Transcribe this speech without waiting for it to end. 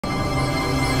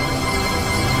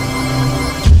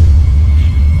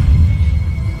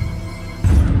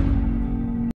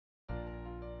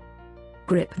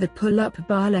Grip the pull-up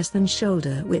bar less than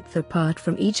shoulder width apart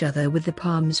from each other with the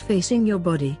palms facing your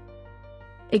body.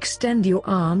 Extend your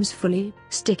arms fully,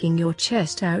 sticking your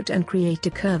chest out and create a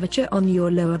curvature on your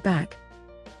lower back.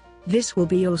 This will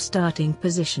be your starting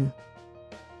position.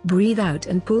 Breathe out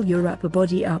and pull your upper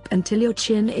body up until your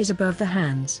chin is above the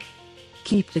hands.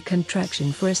 Keep the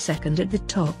contraction for a second at the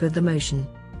top of the motion.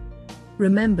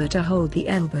 Remember to hold the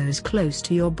elbows close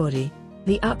to your body.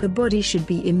 The upper body should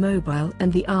be immobile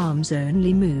and the arms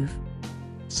only move.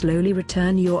 Slowly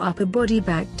return your upper body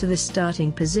back to the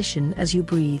starting position as you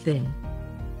breathe in.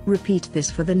 Repeat this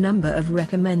for the number of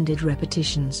recommended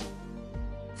repetitions.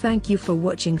 Thank you for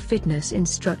watching Fitness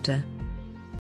Instructor.